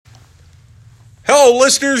Hello,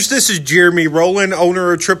 listeners. This is Jeremy Rowland,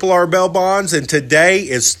 owner of Triple R Bail Bonds, and today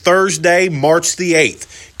is Thursday, March the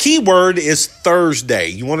 8th. Keyword is Thursday.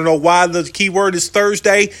 You want to know why the keyword is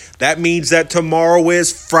Thursday? That means that tomorrow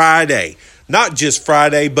is Friday. Not just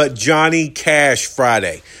Friday, but Johnny Cash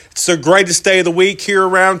Friday. It's the greatest day of the week here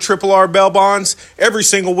around Triple R Bail Bonds. Every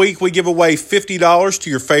single week we give away $50 to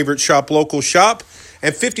your favorite shop, local shop,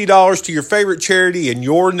 and $50 to your favorite charity in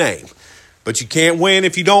your name. But you can't win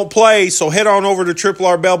if you don't play, so head on over to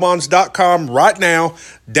tripleRbailbonds.com right now,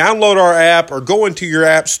 download our app, or go into your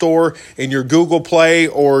app store in your Google Play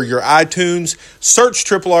or your iTunes, search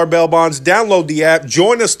Triple R Bail Bonds, download the app,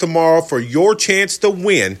 join us tomorrow for your chance to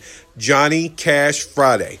win Johnny Cash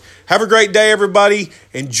Friday. Have a great day, everybody.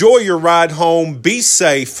 Enjoy your ride home, be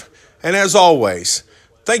safe, and as always,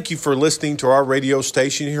 thank you for listening to our radio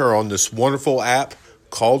station here on this wonderful app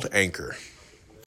called Anchor.